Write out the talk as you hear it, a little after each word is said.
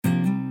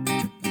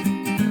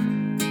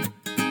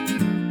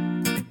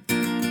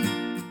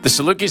The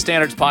Saluki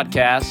Standards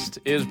Podcast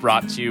is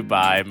brought to you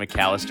by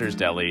McAllister's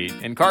Deli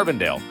in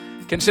Carbondale.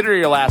 Consider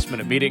your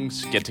last-minute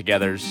meetings,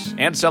 get-togethers,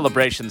 and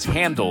celebrations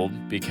handled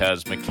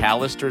because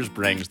McAllister's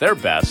brings their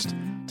best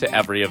to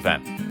every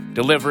event.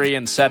 Delivery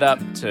and setup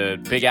to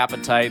big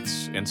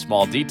appetites and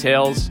small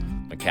details,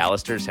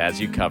 McAllister's has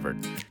you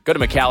covered. Go to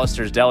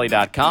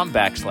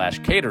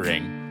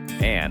McAllistersDeli.com/catering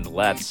and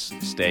let's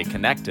stay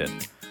connected.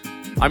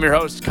 I'm your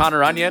host,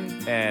 Connor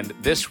Onion, and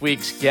this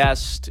week's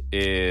guest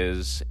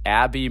is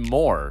Abby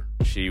Moore.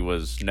 She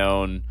was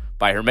known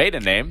by her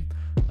maiden name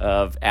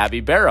of Abby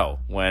Barrow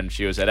when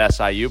she was at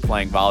SIU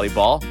playing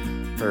volleyball.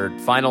 Her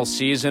final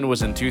season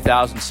was in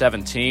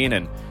 2017,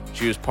 and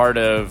she was part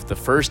of the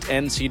first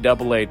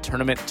NCAA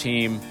tournament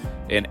team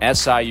in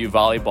SIU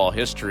volleyball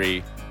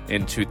history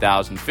in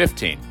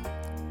 2015.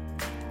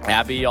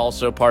 Abby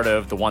also part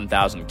of the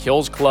 1,000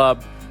 Kills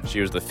Club. She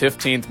was the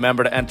 15th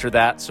member to enter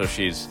that, so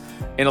she's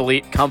in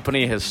elite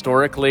company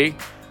historically,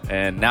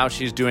 and now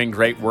she's doing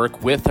great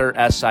work with her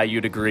SIU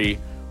degree,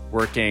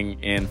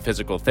 working in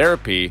physical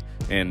therapy,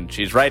 and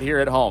she's right here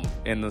at home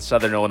in the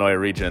Southern Illinois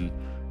region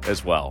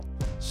as well.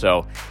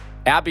 So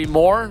Abby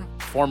Moore,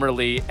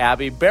 formerly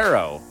Abby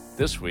Barrow,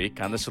 this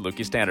week on the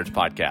Saluki Standards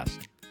Podcast.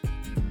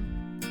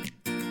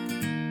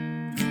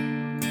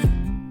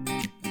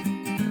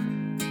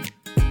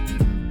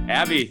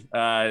 Abby,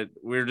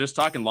 we were just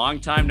talking, long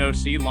time no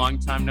see, long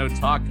time no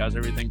talk. How's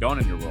everything going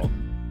in your world?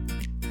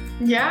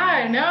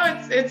 Yeah, no,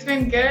 it's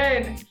been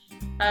good.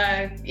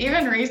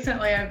 Even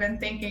recently, I've been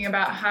thinking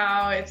about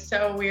how it's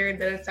so weird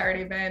that it's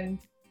already been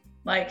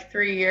like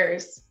 3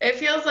 years. It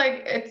feels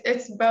like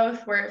it's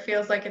both, where it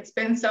feels like it's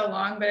been so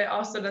long, but it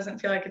also doesn't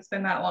feel like it's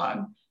been that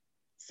long.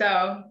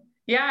 So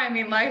yeah, I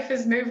mean, life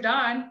has moved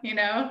on,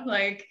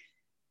 like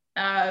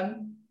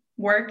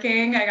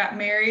working, I got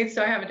married,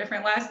 so I have a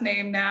different last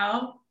name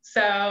now.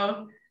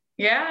 So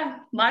yeah,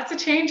 lots of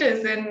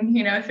changes in,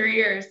 3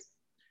 years.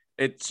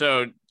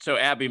 So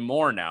Abby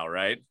Moore now,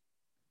 right?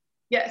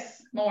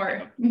 Yes,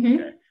 Moore. Mm-hmm.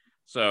 Okay.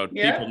 So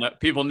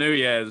people knew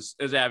you as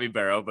Abby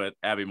Barrow, but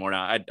Abby Moore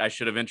now. I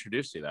should have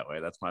introduced you that way.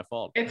 That's my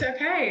fault. It's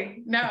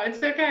okay. No,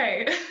 it's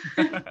okay.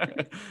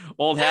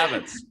 Old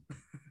habits.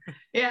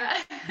 Yeah.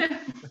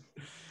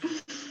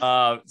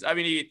 I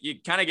mean,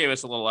 you kind of gave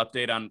us a little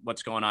update on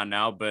what's going on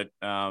now, but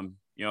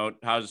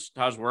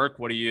how's work?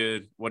 What are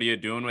you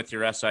doing with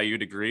your SIU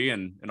degree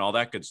and all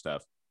that good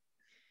stuff?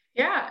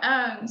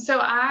 Yeah.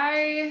 So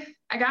I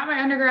got my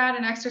undergrad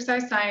in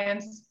exercise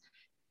science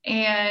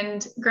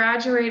and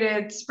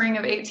graduated spring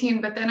of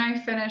 18, but then I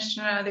finished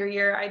another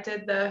year. I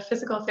did the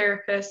physical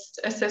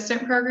therapist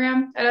assistant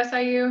program at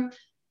SIU.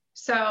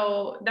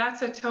 So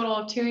that's a total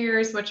of 2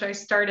 years, which I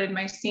started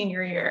my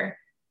senior year.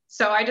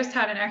 So I just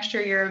had an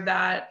extra year of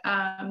that.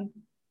 And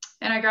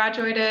I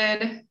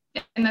graduated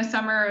in the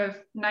summer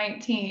of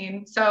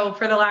 19. So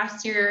for the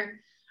last year,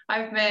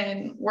 I've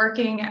been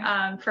working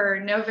for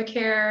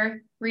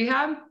NovaCare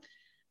Rehab.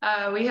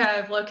 We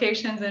have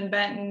locations in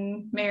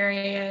Benton,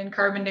 Marion,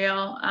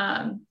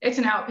 Carbondale. It's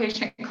an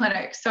outpatient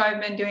clinic. So I've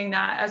been doing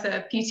that as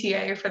a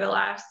PTA for the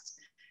last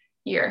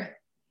year.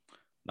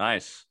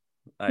 Nice.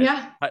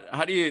 Yeah.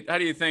 How do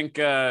you think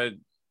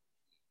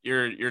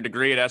your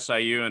degree at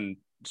SIU and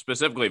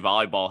specifically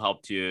volleyball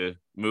helped you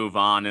move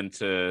on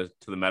into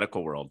the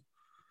medical world?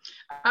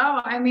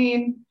 Oh, I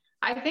mean,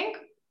 I think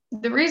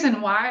the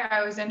reason why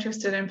I was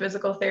interested in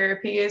physical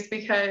therapy is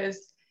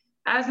because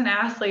as an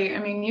athlete, I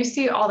mean, you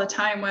see all the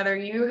time, whether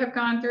you have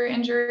gone through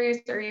injuries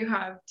or you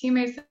have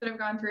teammates that have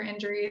gone through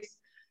injuries.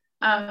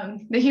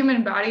 The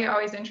human body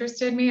always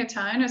interested me a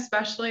ton,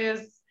 especially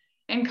as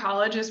in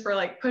college, as we're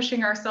like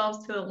pushing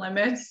ourselves to the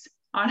limits,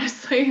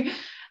 honestly.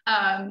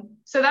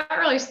 So that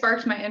really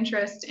sparked my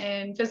interest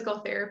in physical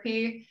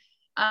therapy.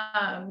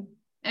 And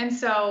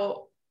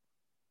so,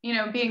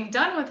 being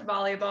done with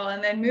volleyball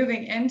and then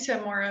moving into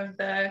more of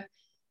the,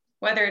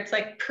 whether it's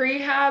like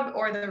prehab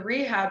or the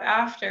rehab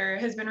after,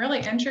 has been really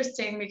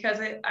interesting because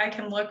I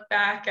can look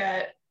back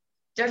at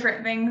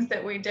different things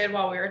that we did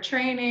while we were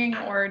training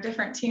or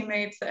different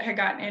teammates that had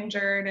gotten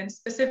injured and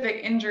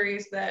specific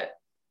injuries that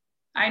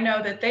I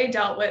know that they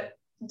dealt with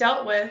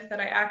that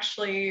I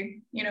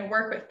actually,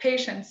 work with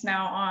patients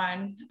now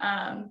on.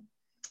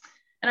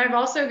 And I've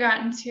also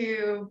gotten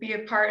to be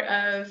a part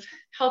of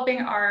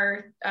helping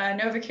our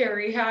NovaCare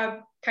Rehab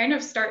kind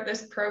of start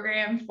this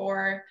program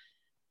for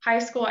high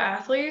school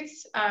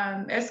athletes.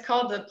 It's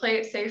called the Play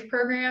It Safe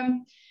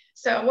program.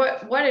 So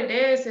what it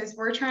is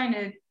we're trying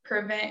to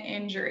prevent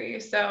injury.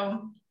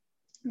 So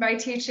by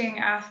teaching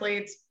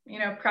athletes,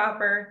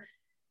 proper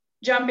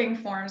jumping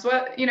forms,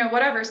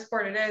 whatever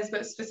sport it is,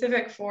 but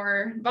specific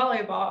for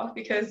volleyball,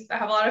 because I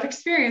have a lot of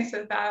experience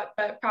with that,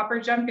 but proper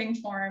jumping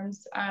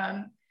forms,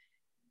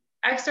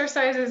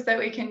 exercises that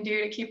we can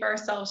do to keep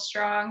ourselves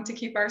strong, to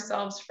keep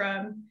ourselves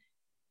from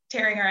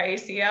tearing our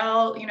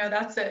ACL.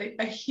 That's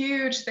a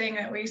huge thing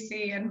that we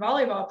see in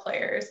volleyball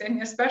players,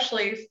 and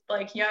especially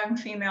like young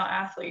female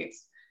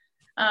athletes.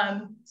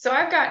 So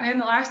in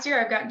the last year,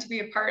 I've gotten to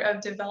be a part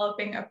of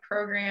developing a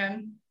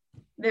program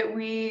that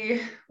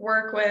we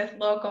work with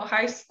local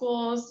high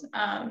schools,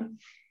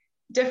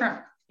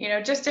 different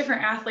just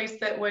different athletes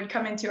that would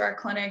come into our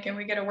clinic, and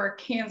we get to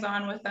work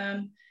hands-on with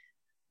them,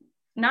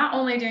 not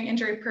only doing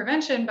injury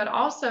prevention, but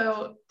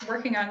also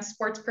working on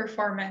sports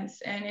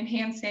performance and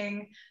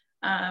enhancing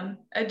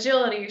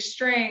agility,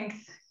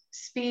 strength,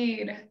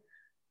 speed,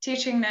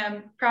 teaching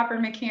them proper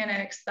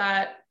mechanics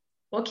that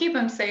will keep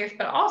them safe,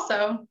 but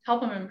also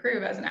help them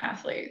improve as an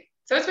athlete.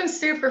 So it's been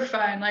super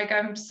fun. Like,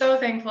 I'm so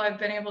thankful I've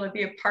been able to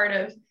be a part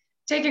of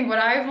taking what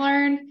I've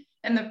learned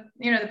and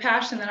the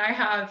passion that I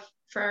have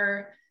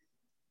for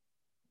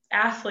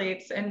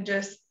athletes and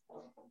just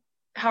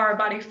how our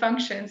body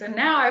functions. And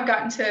now I've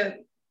gotten to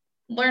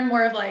learn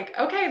more of like,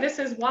 okay, this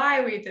is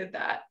why we did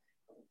that,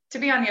 to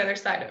be on the other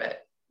side of it.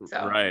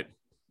 So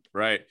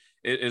Right.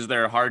 Is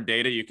there hard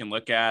data you can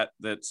look at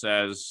that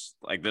says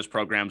like this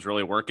program's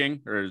really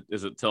working, or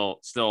is it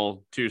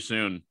still too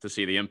soon to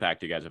see the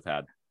impact you guys have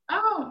had?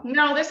 Oh,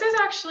 no, this is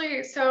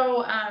actually,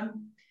 so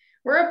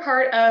we're a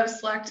part of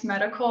Select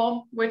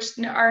Medical, which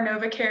our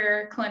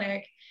NovaCare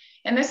clinic,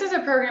 and this is a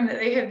program that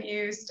they have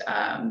used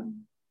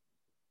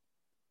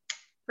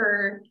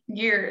for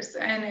years.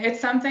 And it's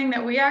something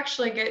that we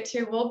actually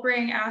we'll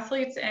bring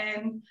athletes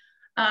in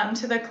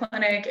to the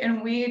clinic,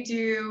 and we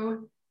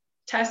do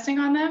testing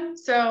on them.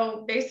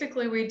 So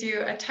basically we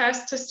do a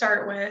test to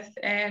start with,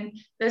 and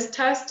this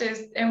test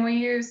and we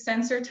use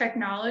sensor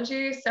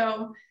technology.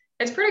 So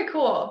it's pretty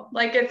cool.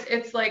 Like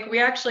it's like we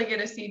actually get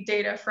to see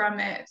data from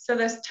it. So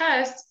this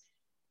test,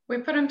 we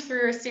put them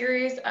through a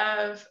series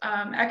of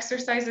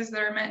exercises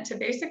that are meant to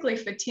basically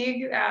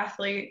fatigue the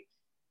athlete.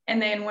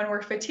 And then when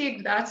we're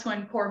fatigued, that's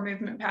when poor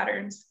movement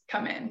patterns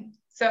come in.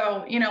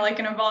 So, like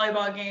in a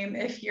volleyball game,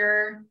 if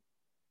you're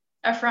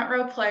a front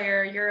row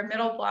player, you're a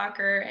middle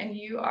blocker, and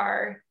you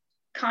are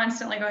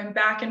constantly going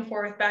back and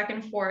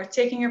forth,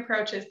 taking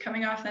approaches,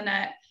 coming off the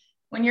net.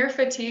 When you're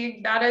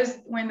fatigued, that is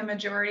when the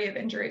majority of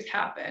injuries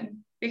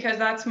happen, because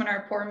that's when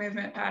our poor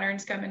movement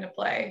patterns come into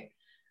play.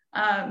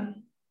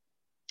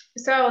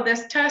 So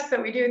this test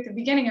that we do at the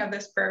beginning of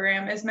this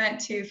program is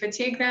meant to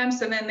fatigue them,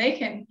 so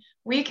then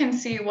we can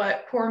see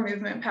what poor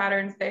movement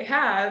patterns they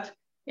have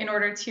in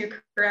order to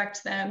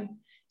correct them.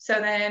 So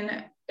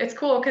then it's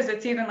cool because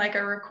it's even like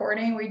a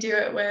recording. We do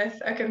it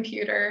with a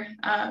computer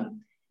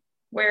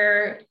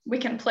where we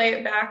can play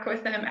it back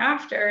with them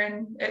after,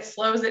 and it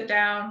slows it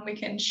down. We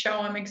can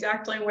show them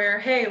exactly where,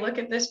 hey, look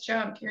at this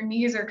jump, your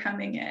knees are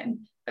coming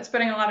in. That's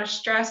putting a lot of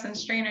stress and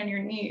strain on your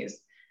knees.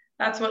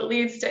 That's what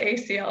leads to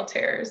ACL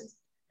tears.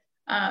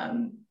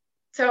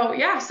 So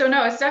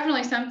no, it's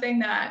definitely something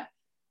that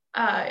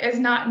is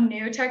not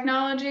new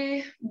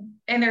technology.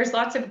 And there's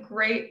lots of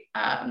great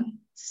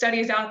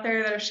studies out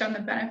there that have shown the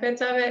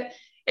benefits of it.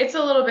 It's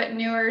a little bit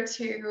newer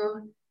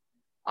to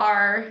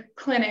our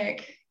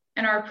clinic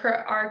and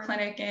our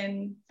clinic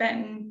in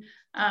Benton,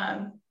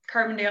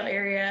 Carbondale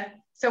area.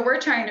 So we're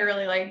trying to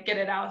really like get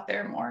it out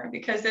there more,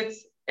 because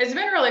it's been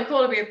really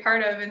cool to be a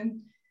part of.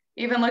 And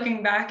even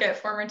looking back at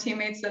former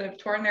teammates that have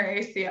torn their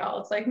ACL,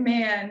 it's like,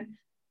 man,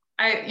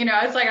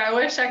 it's like, I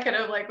wish I could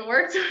have like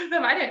worked with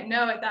them. I didn't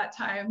know at that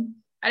time.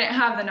 I didn't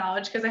have the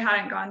knowledge because I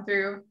hadn't gone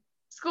through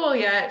school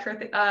yet for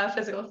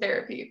physical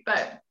therapy,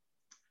 but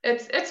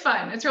it's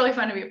fun. It's really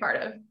fun to be a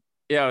part of.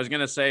 Yeah, I was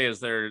going to say, is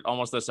there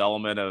almost this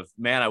element of,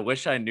 man, I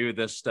wish I knew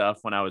this stuff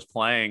when I was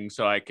playing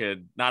so I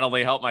could not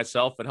only help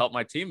myself, but help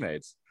my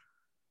teammates?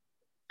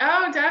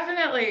 Oh,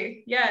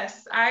 definitely.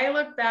 Yes. I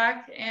look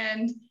back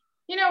and,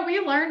 we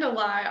learned a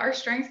lot. Our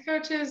strength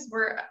coaches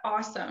were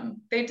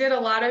awesome. They did a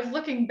lot of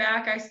looking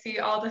back. I see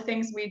all the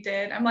things we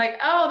did. I'm like,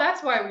 oh,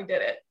 that's why we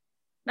did it.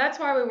 That's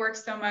why we worked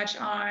so much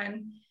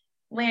on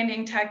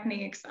landing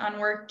techniques, on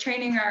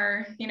training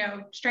our,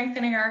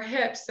 strengthening our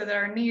hips so that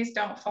our knees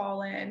don't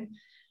fall in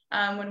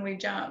when we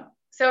jump.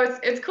 So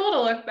it's cool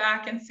to look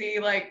back and see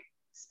like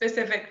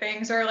specific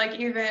things, or like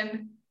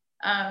even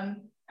I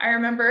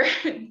remember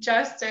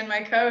Justin,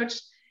 my coach,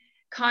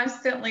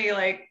 constantly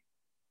like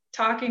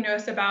talking to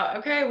us about,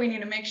 okay, we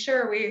need to make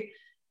sure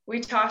we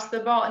toss the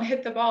ball and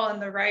hit the ball in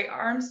the right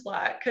arm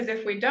slot, because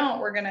if we don't,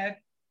 we're going to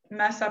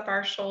mess up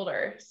our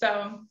shoulder.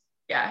 So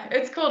yeah,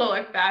 it's cool to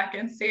look back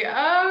and see,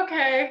 oh,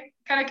 okay,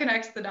 kind of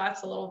connects the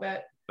dots a little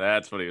bit.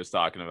 That's what he was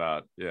talking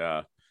about.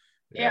 Yeah.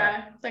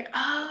 It's like,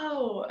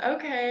 oh,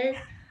 okay,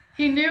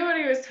 he knew what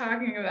he was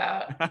talking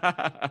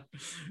about.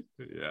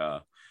 Yeah.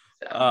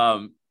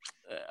 So.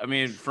 I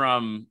mean,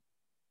 from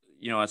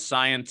a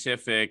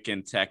scientific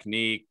and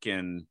technique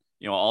and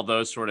all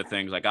those sort of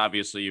things, like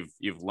obviously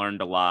you've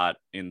learned a lot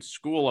in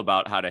school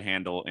about how to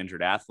handle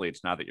injured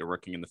athletes now that you're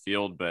working in the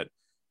field, but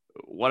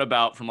what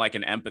about from like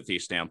an empathy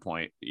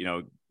standpoint,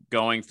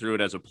 going through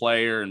it as a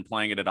player and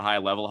playing it at a high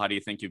level? How do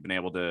you think you've been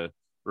able to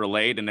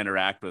relate and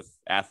interact with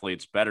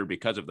athletes better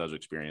because of those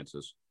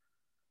experiences?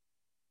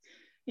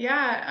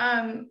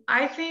 Yeah,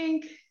 I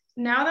think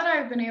now that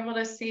I've been able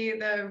to see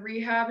the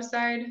rehab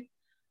side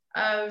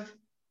of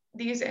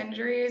these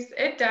injuries,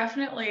 it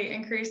definitely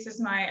increases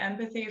my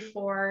empathy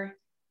for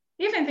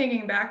even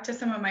thinking back to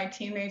some of my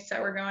teammates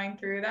that were going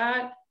through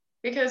that,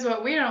 because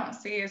what we don't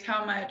see is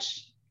how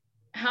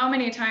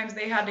many times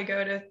they had to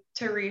go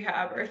to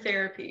rehab or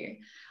therapy.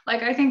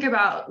 Like I think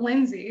about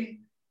Lindsay,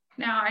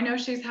 now. I know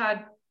she's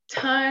had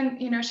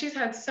she's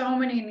had so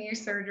many knee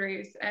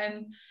surgeries,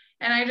 and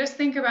I just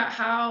think about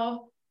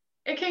how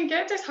it can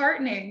get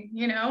disheartening,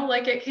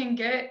 like it can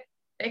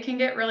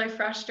get really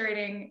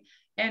frustrating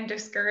and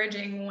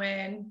discouraging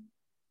when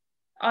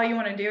all you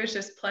want to do is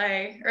just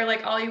play, or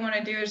like all you want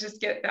to do is just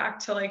get back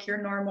to like your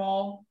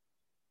normal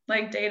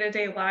like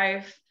day-to-day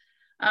life.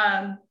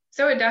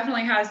 So it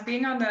definitely has,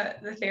 being on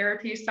the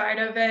therapy side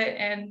of it,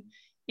 and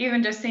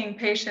even just seeing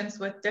patients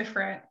with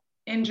different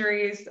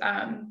injuries,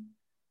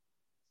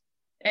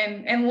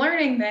 and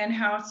learning then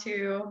how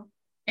to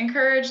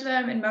encourage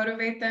them and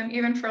motivate them,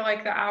 even for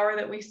like the hour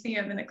that we see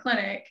them in the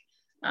clinic.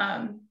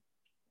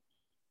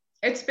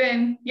 It's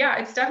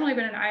definitely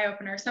been an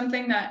eye-opener,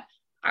 something that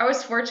I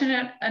was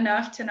fortunate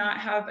enough to not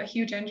have a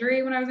huge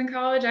injury when I was in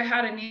college. I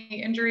had a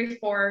knee injury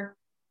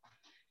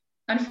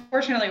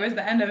unfortunately, it was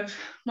the end of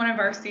one of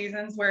our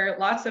seasons where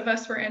lots of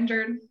us were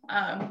injured.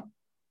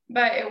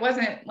 But it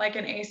wasn't like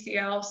an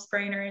ACL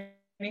sprain or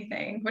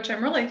anything, which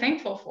I'm really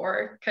thankful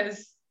for,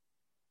 because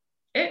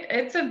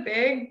it's a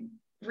big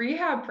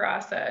rehab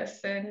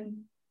process. And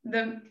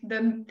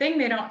the thing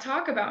they don't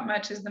talk about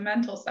much is the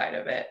mental side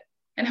of it,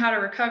 and how to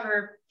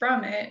recover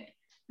from it,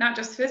 not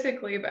just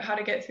physically, but how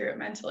to get through it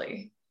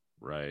mentally.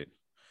 Right.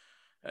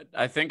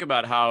 I think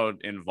about how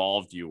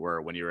involved you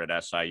were when you were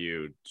at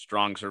SIU.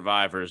 Strong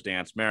Survivors,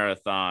 dance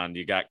marathon,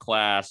 you got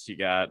class, you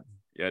got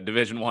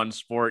Division I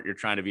sport you're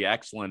trying to be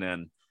excellent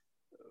in.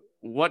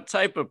 What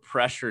type of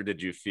pressure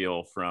did you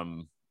feel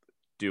from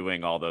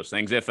doing all those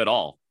things, if at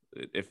all?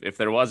 If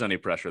there was any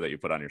pressure that you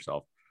put on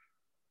yourself?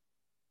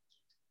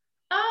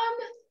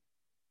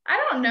 I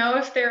don't know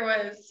if there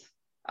was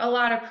a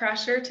lot of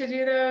pressure to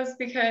do those,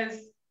 because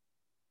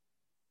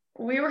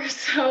we were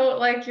so,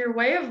 like, your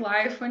way of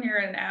life when you're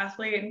an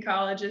athlete in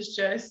college is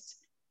just,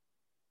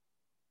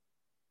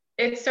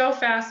 it's so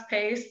fast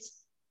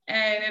paced,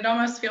 and it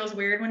almost feels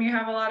weird when you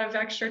have a lot of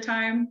extra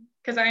time.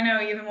 Because I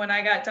know even when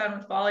I got done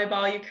with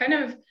volleyball,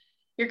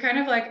 you're kind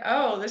of like,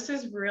 oh, this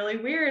is really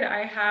weird.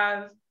 I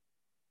have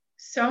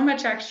so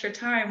much extra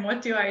time.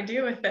 What do I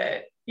do with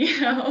it?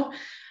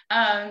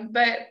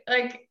 But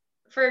like,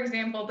 for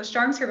example, the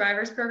Strong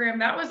Survivors program,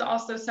 that was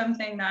also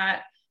something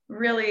that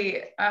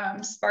really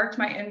sparked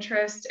my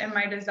interest and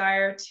my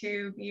desire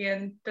to be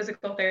in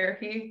physical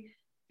therapy,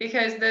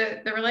 because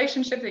the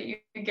relationship that you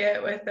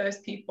get with those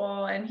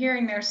people and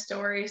hearing their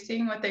story,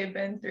 seeing what they've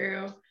been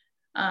through,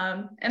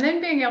 and then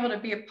being able to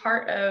be a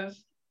part of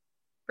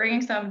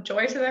bringing some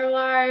joy to their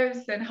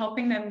lives and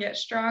helping them get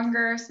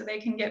stronger so they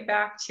can get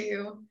back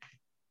to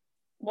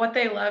what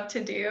they love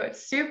to do.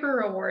 It's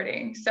super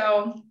rewarding.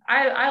 So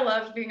I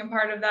loved being a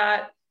part of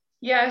that.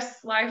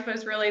 Yes, life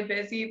was really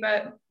busy,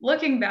 but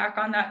looking back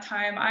on that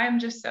time, I am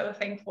just so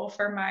thankful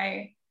for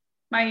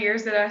my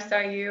years at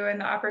SIU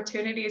and the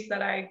opportunities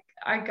that I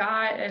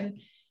got.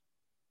 And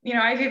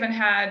I've even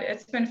had,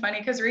 it's been funny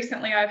because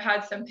recently I've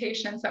had some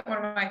patients at one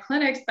of my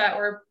clinics that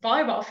were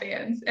volleyball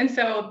fans, and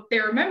so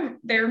they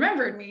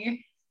remembered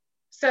me.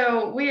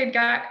 So we've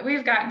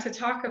gotten to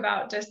talk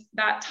about just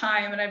that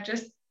time, and I've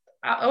just,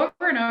 over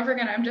and over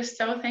again, I'm just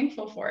so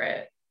thankful for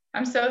it.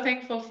 I'm so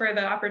thankful for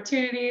the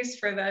opportunities,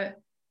 for the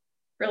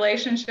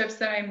relationships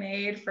that I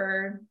made,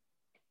 for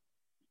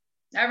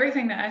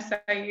everything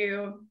that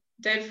SIU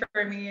did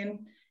for me.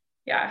 And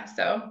yeah,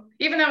 so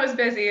even though it was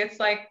busy, it's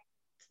like,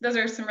 those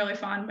are some really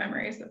fond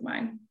memories of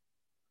mine.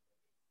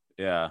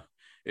 Yeah.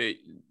 I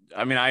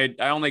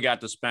only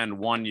got to spend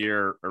 1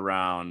 year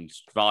around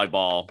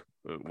volleyball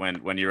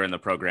when you were in the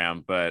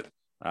program, but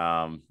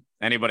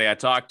anybody I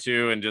talked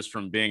to, and just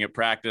from being at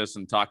practice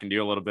and talking to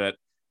you a little bit,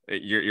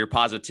 your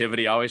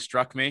positivity always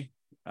struck me.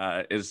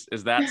 Is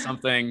that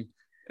something?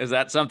 Is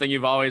that something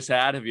you've always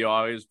had? Have you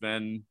always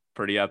been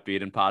pretty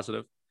upbeat and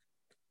positive?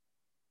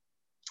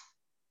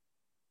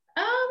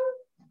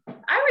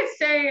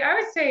 I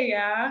would say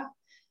yeah.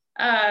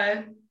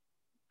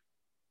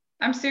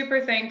 I'm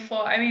super thankful.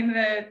 I mean,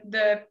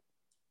 the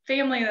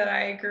family that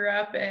I grew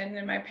up in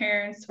and my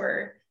parents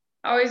were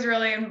always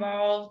really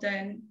involved,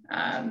 and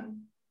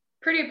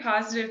pretty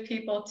positive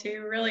people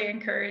too, really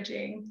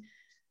encouraging.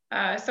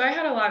 So I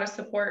had a lot of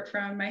support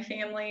from my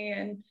family,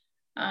 and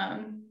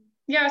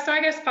so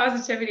I guess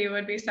positivity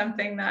would be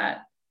something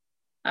that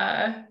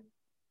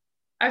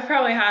I've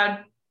probably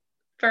had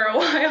for a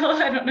while.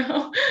 I don't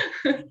know.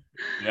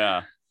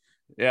 Yeah.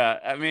 Yeah.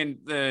 I mean,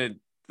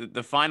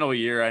 the final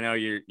year, I know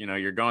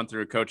you're going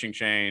through a coaching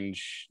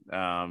change.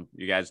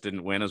 You guys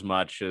didn't win as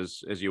much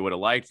as you would have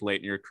liked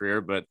late in your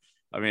career, but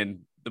I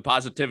mean, the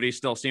positivity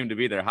still seemed to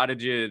be there. How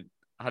did you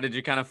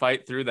kind of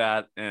fight through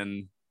that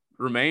and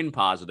remain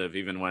positive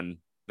even when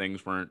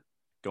things weren't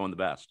going the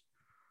best?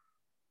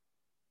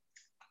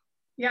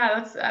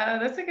 Yeah,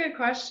 that's a good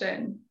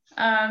question.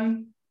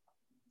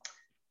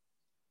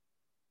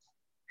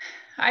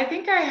 I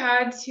think I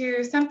had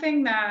to,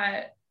 something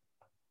that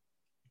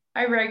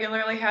I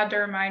regularly had to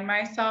remind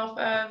myself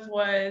of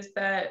was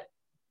that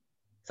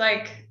it's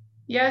like,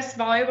 yes,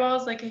 volleyball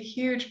is like a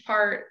huge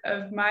part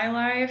of my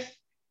life,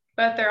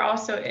 but there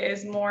also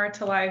is more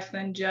to life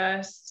than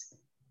just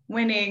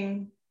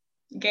winning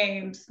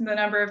games, the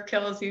number of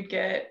kills you'd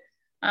get.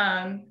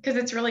 Because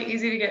it's really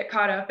easy to get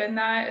caught up in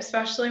that,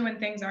 especially when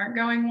things aren't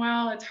going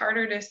well. It's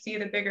harder to see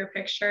the bigger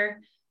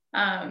picture,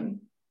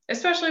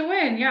 especially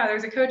when,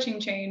 there's a coaching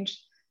change.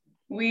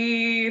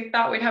 We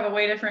thought we'd have a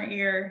way different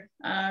year.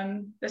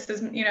 This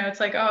is, it's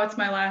like, oh, it's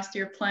my last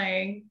year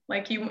playing.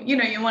 Like, you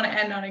want to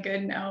end on a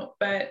good note.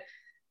 But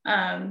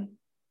I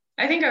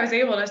think I was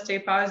able to stay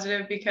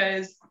positive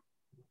because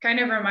kind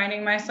of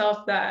reminding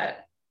myself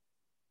that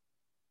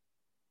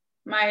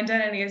my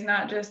identity is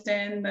not just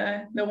in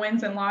the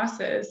wins and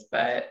losses,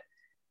 but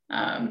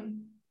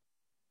and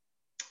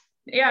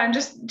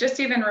just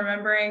even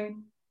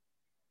remembering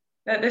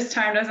that this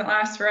time doesn't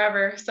last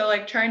forever. So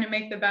like trying to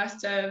make the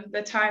best of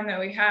the time that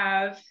we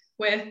have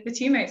with the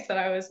teammates that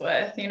I was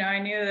with. I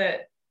knew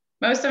that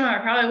most of them I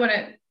probably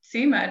wouldn't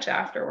see much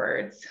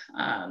afterwards.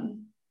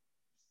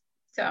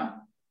 So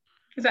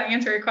does that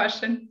answer your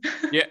question?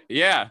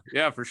 Yeah,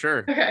 for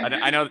sure. Okay.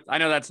 I know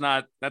that's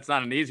not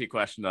an easy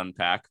question to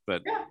unpack,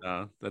 but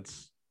I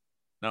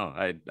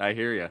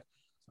hear you.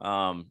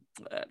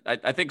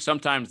 I think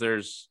sometimes there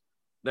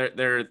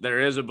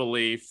is a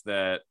belief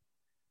that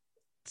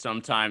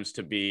sometimes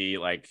to be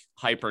like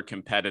hyper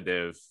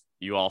competitive,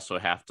 you also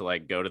have to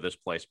like go to this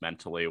place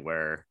mentally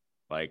where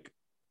like,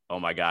 oh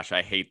my gosh,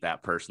 I hate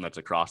that person that's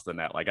across the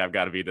net. Like I've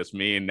got to be this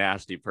mean,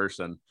 nasty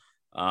person.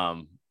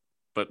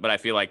 But I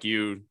feel like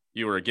you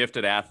were a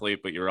gifted athlete,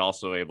 but you're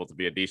also able to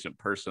be a decent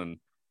person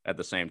at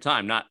the same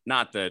time. Not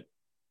that,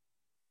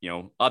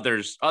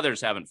 others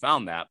haven't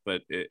found that,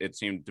 but it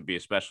seemed to be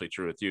especially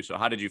true with you. So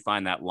how did you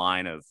find that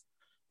line of,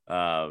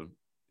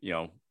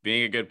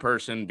 being a good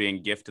person,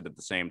 being gifted at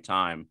the same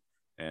time,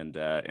 and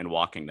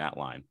walking that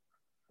line?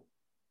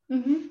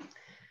 Mm-hmm.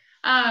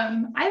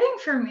 I think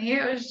for me,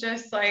 it was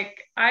just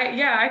like,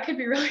 I could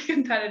be really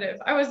competitive.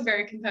 I was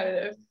very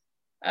competitive.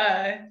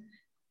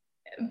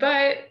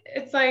 But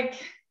it's like,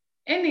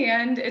 in the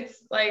end,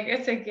 it's like,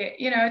 it's a game,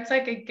 it's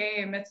like a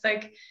game. It's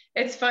like,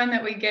 it's fun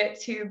that we get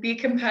to be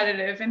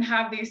competitive and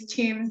have these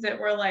teams that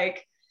we're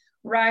like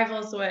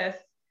rivals with,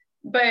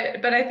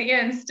 but at the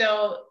end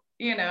still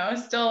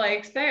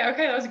like say,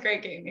 okay, that was a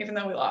great game, even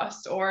though we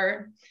lost.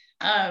 Or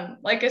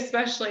like,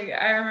 especially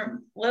I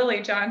remember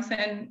Lily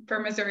Johnson for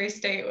Missouri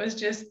State was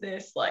just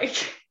this, like,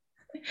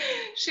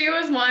 she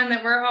was one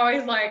that we're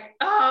always like,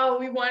 oh,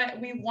 we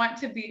want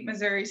to beat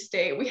Missouri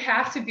State. We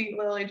have to beat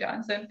Lily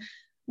Johnson.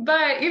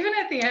 But even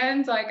at the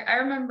end, like, I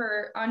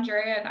remember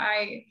Andrea and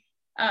I,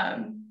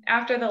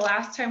 after the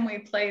last time we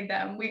played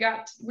them, we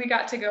got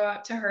to go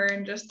up to her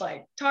and just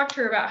like talk to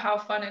her about how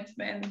fun it's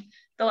been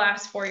the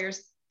last 4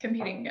 years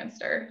competing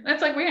against her. And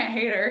it's like, we didn't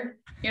hate her.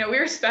 We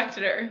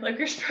respected her. Like,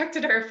 we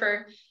respected her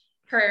for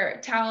her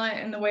talent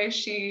and the way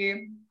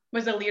she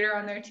was a leader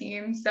on their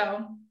team.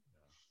 So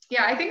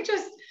yeah, I think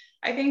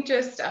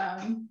just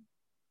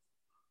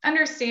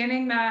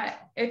understanding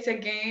that it's a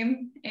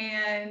game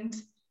and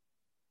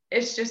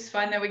it's just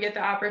fun that we get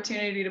the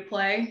opportunity to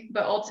play.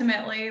 But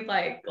ultimately,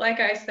 like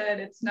I said,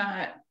 it's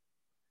not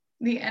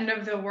the end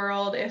of the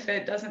world if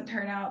it doesn't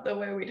turn out the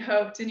way we'd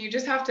hoped. And you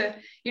just have to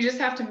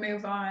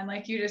move on.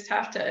 Like, you just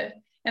have to,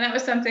 and that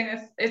was something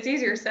it's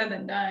easier said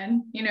than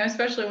done,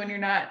 especially when you're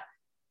not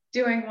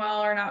doing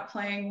well or not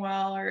playing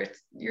well, or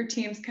your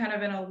team's kind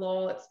of in a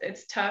lull.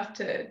 It's tough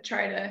to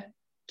try to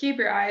keep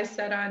your eyes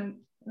set on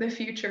the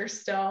future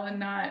still and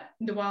not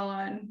dwell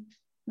on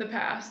the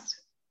past.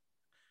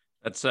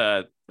 That's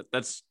a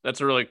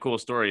really cool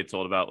story you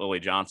told about Lily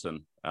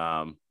Johnson.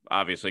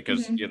 Obviously,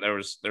 because there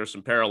was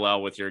some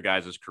parallel with your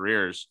guys'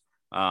 careers.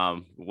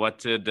 What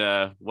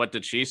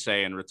did she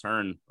say in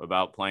return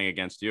about playing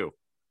against you?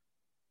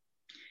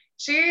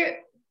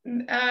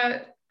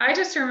 I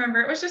just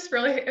remember it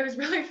was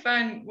really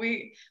fun.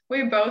 We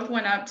both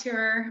went up to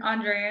her,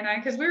 Andrea and I,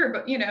 because we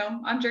were,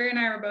 Andrea and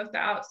I were both the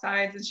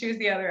outsides and she was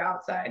the other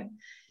outside.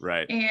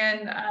 Right.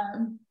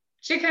 And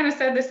she kind of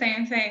said the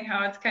same thing,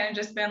 how it's kind of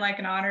just been like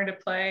an honor to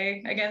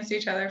play against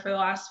each other for the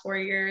last 4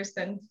 years.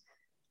 And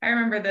I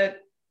remember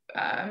that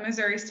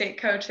Missouri State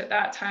coach at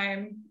that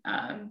time,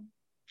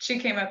 she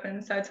came up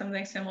and said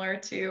something similar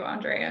to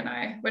Andrea and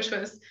I, which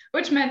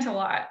meant a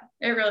lot.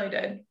 It really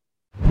did.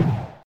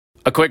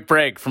 A quick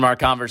break from our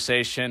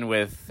conversation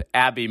with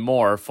Abby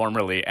Moore,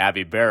 formerly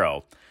Abby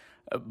Barrow.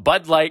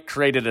 Bud Light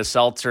created a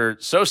seltzer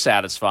so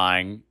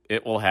satisfying,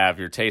 it will have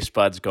your taste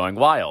buds going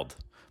wild.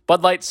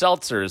 Bud Light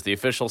Seltzer is the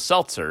official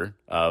seltzer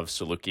of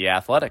Saluki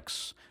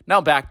Athletics.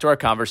 Now back to our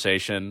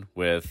conversation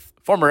with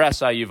former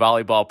SIU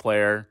volleyball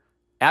player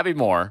Abby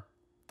Moore,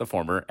 the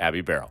former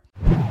Abby Barrow.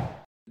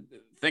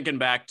 Thinking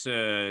back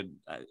to,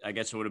 I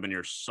guess it would have been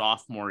your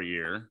sophomore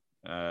year,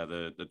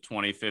 the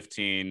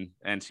 2015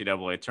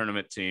 NCAA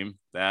tournament team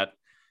that,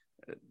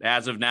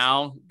 as of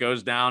now,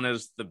 goes down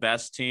as the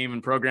best team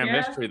in program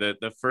history,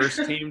 the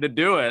first team to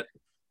do it.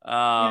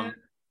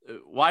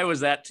 Why was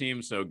that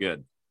team so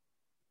good?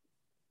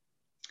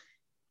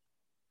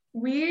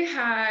 We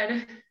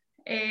had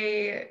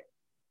a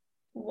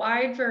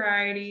wide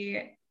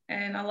variety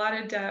and a lot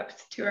of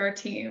depth to our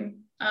team.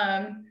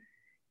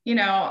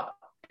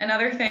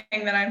 Another thing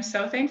that I'm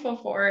so thankful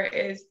for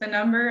is the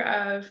number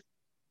of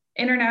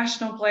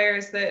international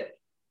players that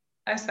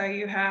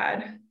SIU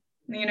had.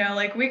 You know,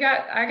 like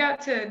I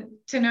got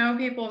to know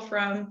people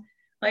from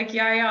like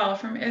Yael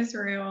from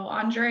Israel,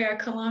 Andrea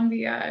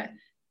Colombia,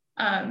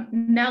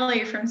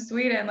 Nelly from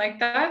Sweden. Like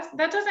that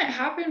doesn't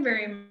happen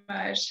very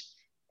much.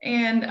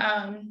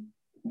 And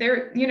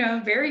they're, you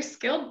know, very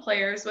skilled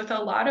players with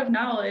a lot of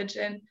knowledge.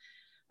 And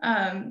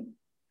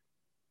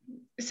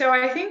so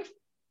I think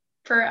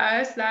for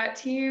us, that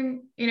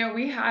team, you know,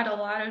 we had a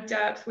lot of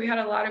depth. We had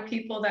a lot of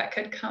people that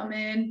could come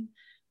in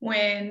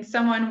when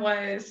someone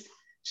was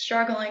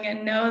struggling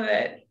and know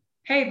that,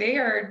 hey, they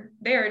are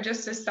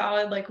just as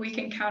solid. Like we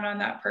can count on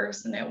that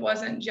person. It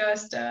wasn't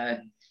just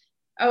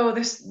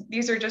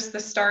these are just the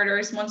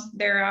starters. Once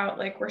they're out,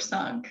 like we're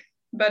sunk.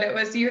 But it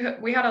was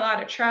we had a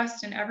lot of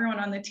trust in everyone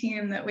on the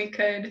team that we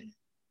could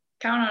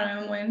count on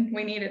them when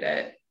we needed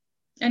it.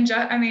 And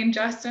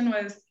Justin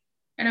was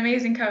an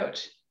amazing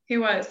coach.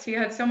 He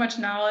had so much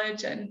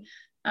knowledge, and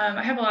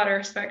I have a lot of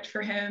respect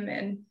for him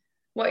and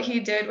what he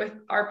did with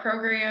our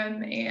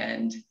program.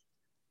 And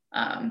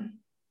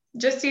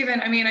just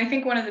even, I mean, I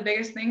think one of the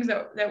biggest things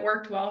that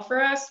worked well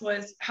for us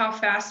was how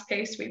fast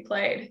paced we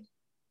played.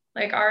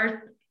 Like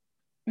our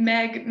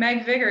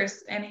Meg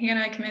Vigors and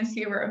Hannah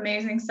Kaminsky were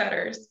amazing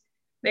setters.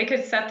 They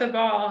could set the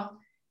ball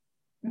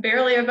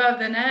barely above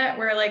the net,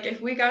 where like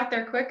if we got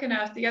there quick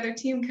enough, the other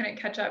team couldn't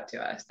catch up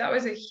to us. That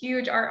was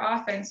our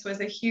offense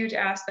was a huge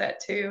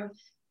asset to,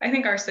 I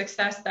think, our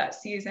success that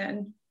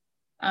season.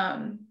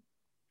 Yeah.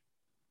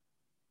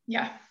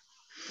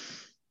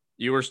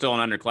 You were still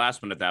an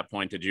underclassman at that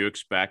point. Did you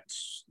expect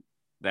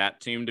that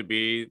team to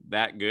be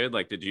that good?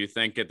 Like, did you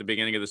think at the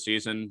beginning of the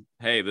season,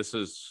 hey, this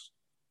is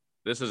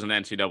an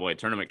NCAA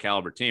tournament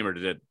caliber team, or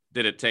did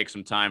it take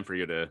some time for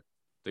you to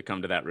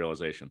come to that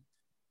realization?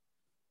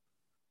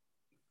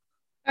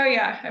 Oh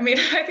yeah. I mean,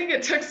 I think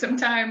it took some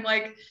time.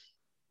 Like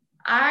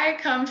I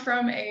come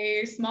from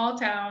a small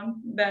town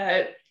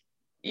that,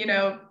 you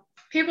know,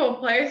 people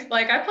play,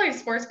 like I played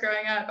sports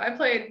growing up. I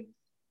played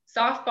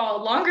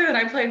softball longer than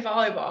I played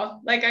volleyball.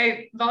 Like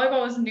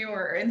volleyball was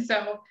newer. And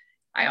so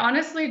I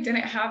honestly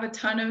didn't have a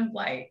ton of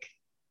like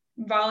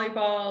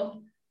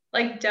volleyball,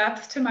 like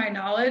depth to my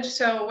knowledge.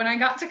 So when I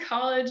got to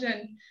college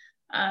and,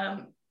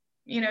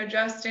 you know,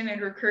 Justin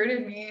had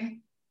recruited me,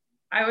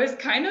 I was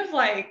kind of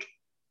like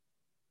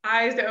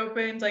eyes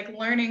opened, like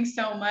learning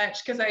so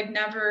much, because I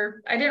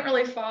didn't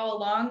really follow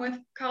along with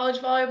college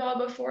volleyball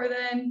before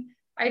then.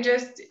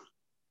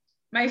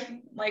 My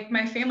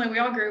family, we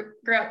all grew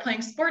up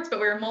playing sports, but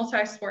we were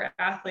multi-sport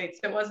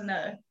athletes. It wasn't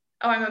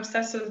I'm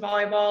obsessed with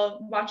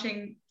volleyball,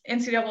 watching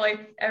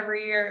NCAA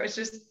every year. It was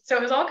just, so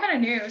it was all kind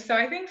of new. So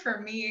I think for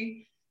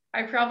me,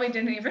 I probably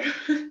didn't even,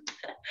 I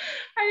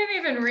didn't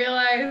even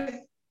realize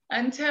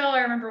until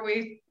I remember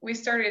we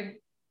started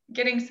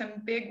getting some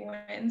big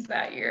wins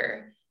that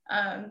year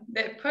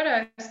that put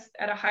us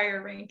at a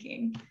higher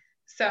ranking.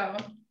 So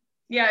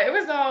yeah, it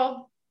was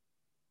all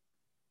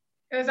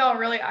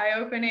really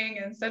eye-opening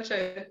and such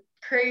a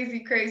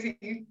crazy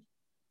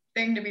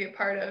thing to be a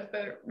part of,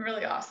 but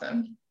really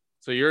awesome.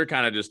 So you're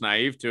kind of just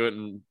naive to it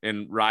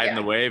and riding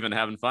the wave and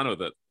having fun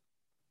with it.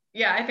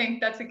 Yeah, I think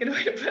that's a good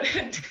way to put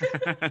it.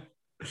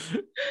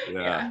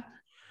 Yeah.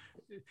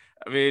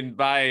 I mean,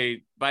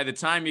 by the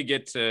time you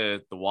get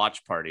to the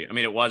watch party, I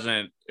mean, it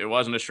wasn't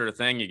a sure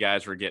thing you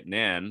guys were getting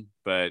in,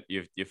 but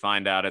you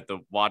find out at the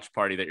watch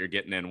party that you're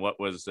getting in. What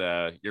was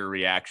your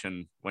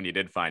reaction when you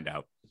did find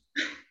out?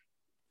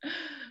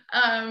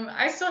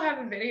 I still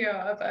have a video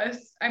of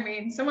us. I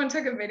mean, someone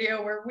took a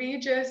video where we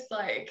just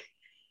like,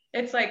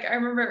 it's like, I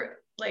remember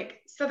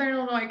like Southern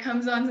Illinois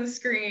comes on the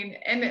screen,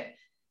 and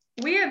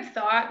we had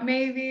thought,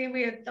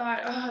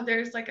 oh,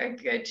 there's like a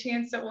good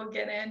chance that we'll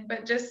get in,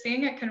 but just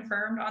seeing it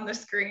confirmed on the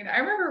screen, I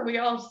remember we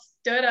all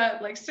stood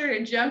up, like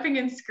started jumping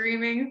and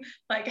screaming,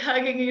 like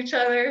hugging each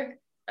other,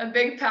 a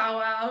big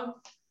powwow.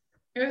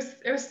 It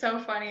was so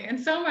funny, and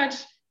so much,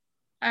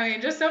 I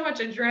mean, just so much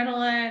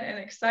adrenaline and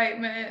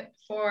excitement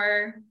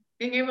for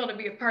being able to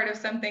be a part of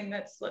something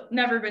that's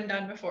never been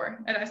done before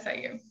at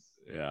SIU.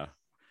 Yeah.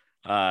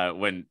 How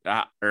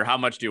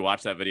much do you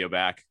watch that video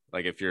back?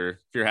 Like if you're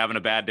having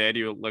a bad day, do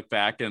you look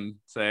back and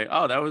say,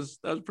 oh, that was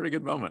a pretty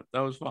good moment,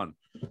 that was fun?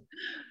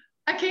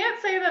 I can't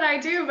say that I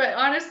do, but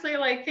honestly,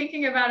 like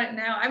thinking about it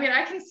now, I mean,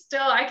 I can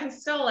still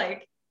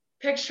like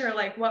picture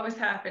like what was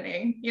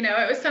happening. You know,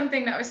 it was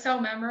something that was so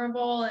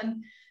memorable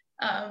and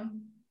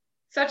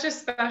such a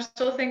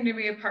special thing to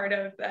be a part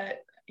of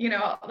that, you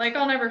know, like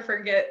I'll never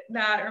forget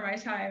that or my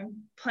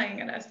time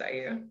playing at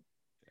SIU.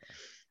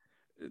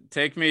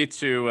 Take me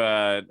to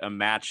a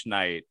match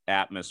night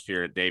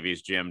atmosphere at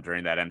Davies Gym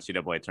during that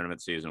NCAA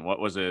tournament season. What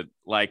was it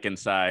like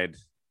inside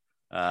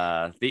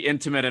the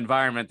intimate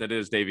environment that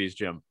is Davies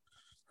Gym?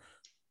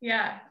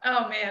 Yeah.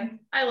 Oh man,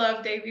 I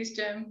love Davies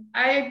Gym.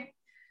 I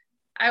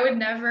would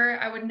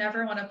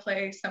never want to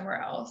play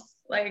somewhere else.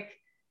 Like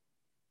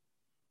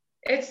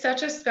it's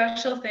such a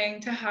special thing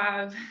to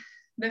have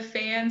the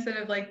fans that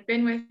have like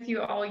been with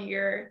you all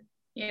year.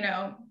 You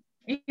know,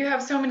 you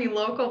have so many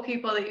local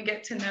people that you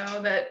get to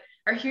know that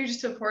are huge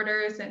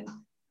supporters, and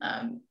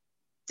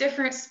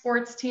different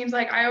sports teams.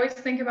 Like I always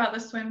think about the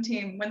swim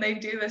team when they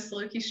do the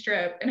Saluki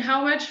strip and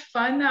how much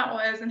fun that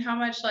was, and how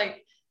much,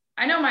 like,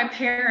 I know my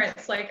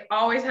parents like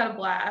always had a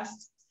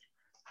blast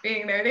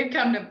being there. They'd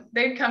come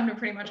to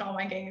pretty much all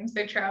my games.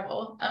 They'd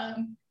travel,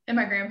 and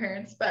my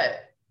grandparents,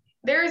 but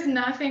there's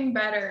nothing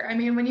better. I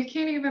mean, when you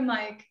can't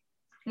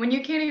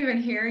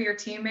even hear your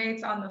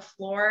teammates on the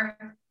floor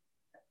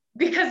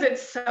because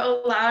it's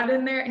so loud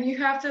in there and you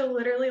have to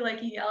literally like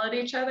yell at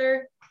each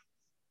other.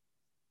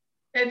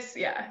 And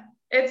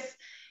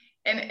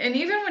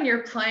even when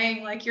you're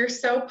playing, like you're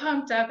so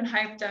pumped up and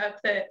hyped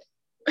up that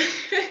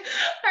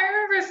I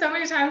remember so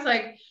many times,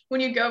 like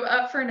when you go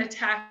up for an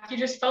attack, you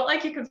just felt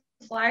like you could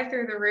fly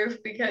through the roof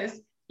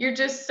because you're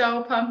just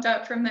so pumped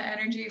up from the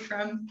energy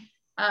from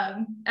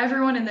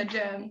everyone in the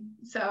gym.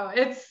 So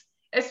it's,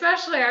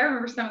 especially, I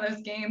remember some of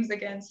those games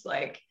against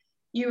like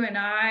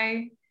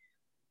UNI.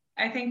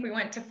 I think we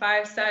went to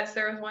 5 sets.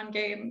 There was one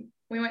game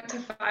we went to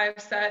 5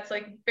 sets,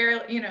 like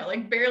barely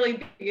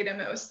beat him.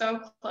 It was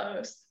so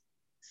close.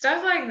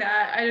 Stuff like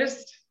that.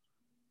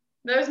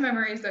 Those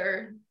memories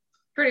are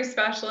pretty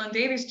special. And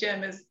Davies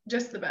Gym is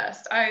just the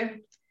best.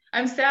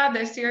 I'm sad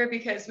this year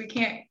because we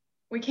can't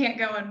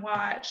go and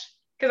watch,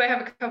 because I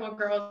have a couple of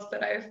girls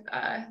that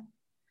I've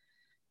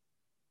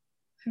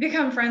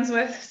become friends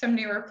with, some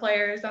newer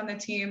players on the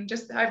team.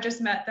 I've just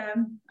met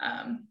them.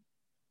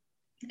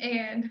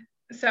 And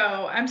so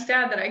I'm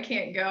sad that I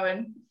can't go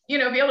and, be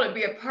able to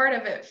be a part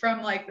of it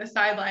from like the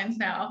sidelines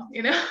now,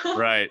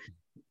 Right.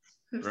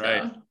 So.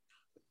 Right.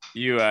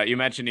 You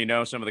mentioned,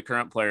 some of the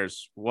current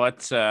players.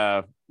 What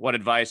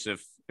advice,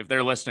 if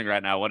they're listening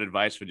right now, what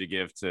advice would you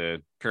give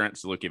to current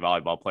Saluki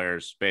volleyball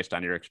players based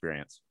on your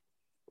experience?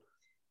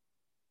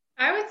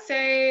 I would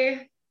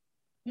say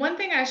one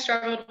thing I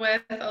struggled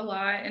with a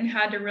lot and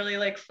had to really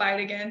like fight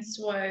against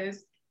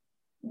was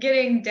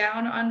getting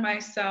down on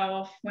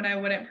myself when I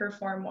wouldn't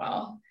perform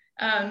well.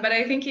 But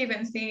I think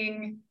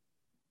even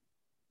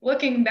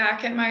looking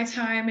back at my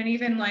time, and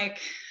even like,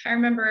 I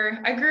remember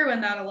I grew in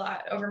that a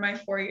lot over my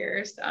 4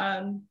 years,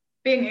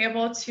 being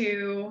able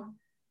to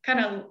kind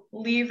of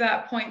leave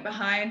that point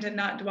behind and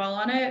not dwell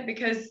on it.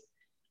 Because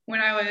when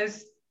I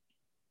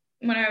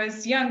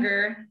was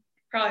younger,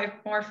 probably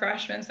more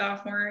freshman,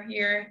 sophomore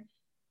year,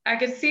 I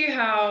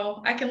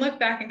can look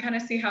back and kind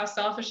of see how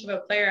selfish of a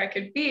player I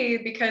could be,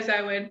 because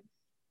I would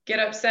get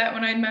upset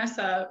when I'd mess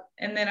up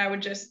and then I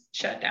would just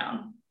shut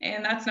down.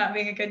 And that's not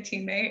being a good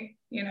teammate,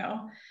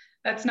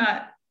 that's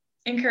not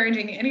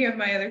encouraging any of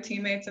my other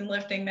teammates and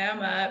lifting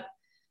them up.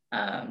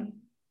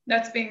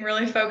 That's being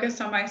really focused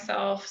on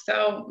myself.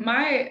 So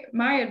my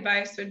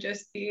advice would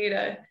just be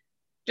to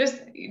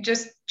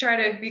just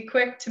try to be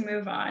quick to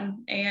move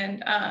on,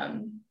 and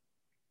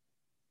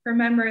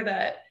remember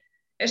that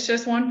it's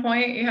just 1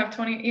 point. You have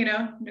 20,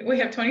 we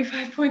have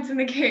 25 points in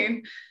the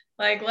game.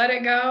 Like, let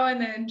it go and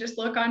then just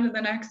look on to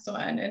the next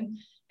one,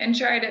 and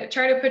try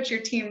to put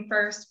your team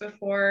first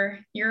before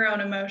your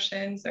own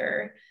emotions.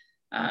 Or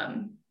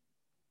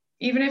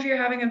even if you're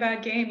having a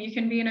bad game, you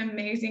can be an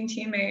amazing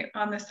teammate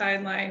on the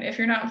sideline. If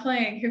you're not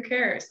playing, who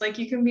cares? Like,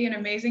 you can be an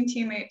amazing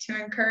teammate to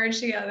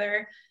encourage the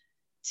other,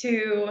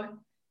 to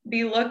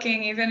be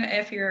looking, even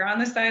if you're on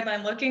the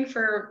sideline, looking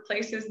for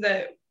places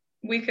that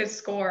we could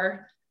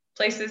score,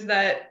 places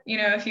that,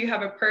 if you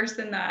have a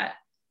person that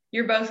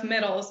you're both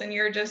middles and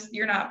you're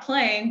not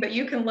playing, but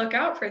you can look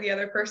out for the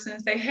other person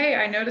and say, hey,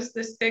 I noticed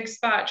this big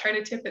spot, try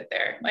to tip it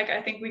there. Like,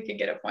 I think we could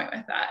get a point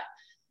with that.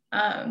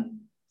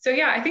 So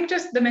yeah, I think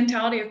just the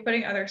mentality of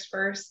putting others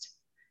first,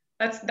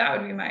 that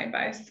would be my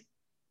advice.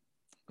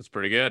 That's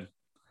pretty good.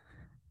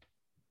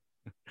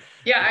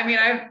 Yeah. I mean,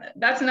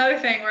 that's another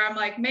thing where I'm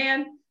like,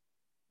 man,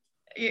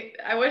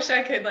 I wish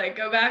I could like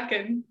go back,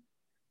 and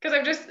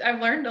because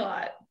I've learned a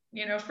lot,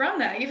 from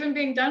that. Even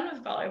being done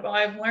with volleyball,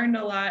 I've learned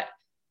a lot.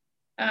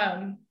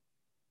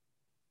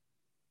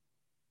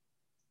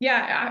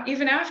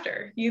 Even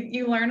after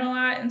you learn a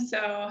lot. And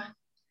so,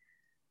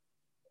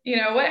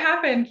 what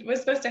happened was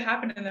supposed to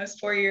happen in those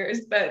 4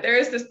 years, but there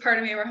is this part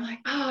of me where I'm like,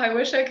 oh, I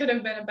wish I could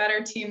have been a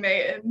better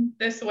teammate in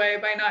this way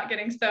by not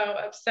getting so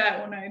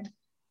upset when I'd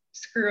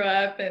screw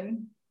up.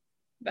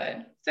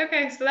 But it's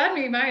okay. So that'd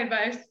be my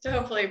advice, to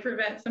hopefully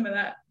prevent some of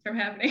that from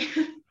happening.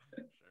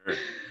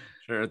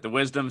 Sure. The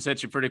wisdom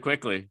hits you pretty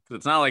quickly, because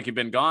it's not like you've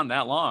been gone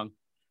that long.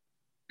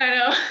 I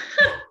know.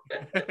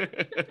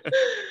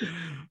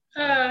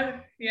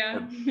 Yeah.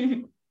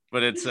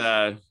 But it's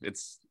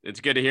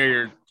good to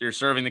hear you're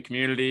serving the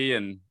community,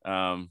 and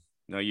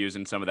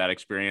using some of that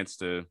experience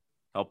to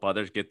help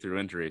others get through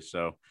injury.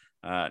 So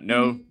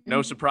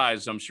no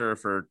surprise, I'm sure,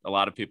 for a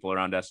lot of people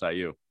around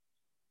SIU.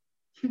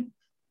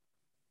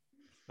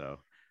 So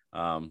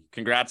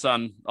congrats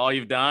on all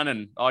you've done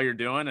and all you're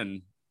doing,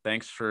 and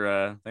thanks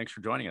for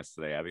joining us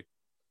today, Abby.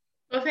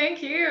 Well,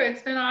 thank you.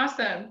 It's been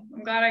awesome.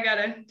 I'm glad I got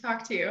to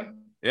talk to you.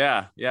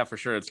 Yeah, for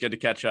sure. It's good to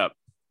catch up.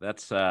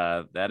 That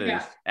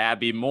is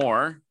Abby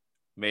Moore,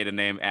 maiden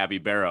name Abby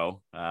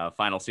Barrow.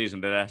 Final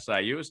season at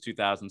SIU is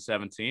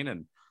 2017,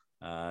 and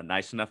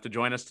nice enough to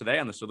join us today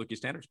on the Saluki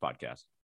Standards podcast.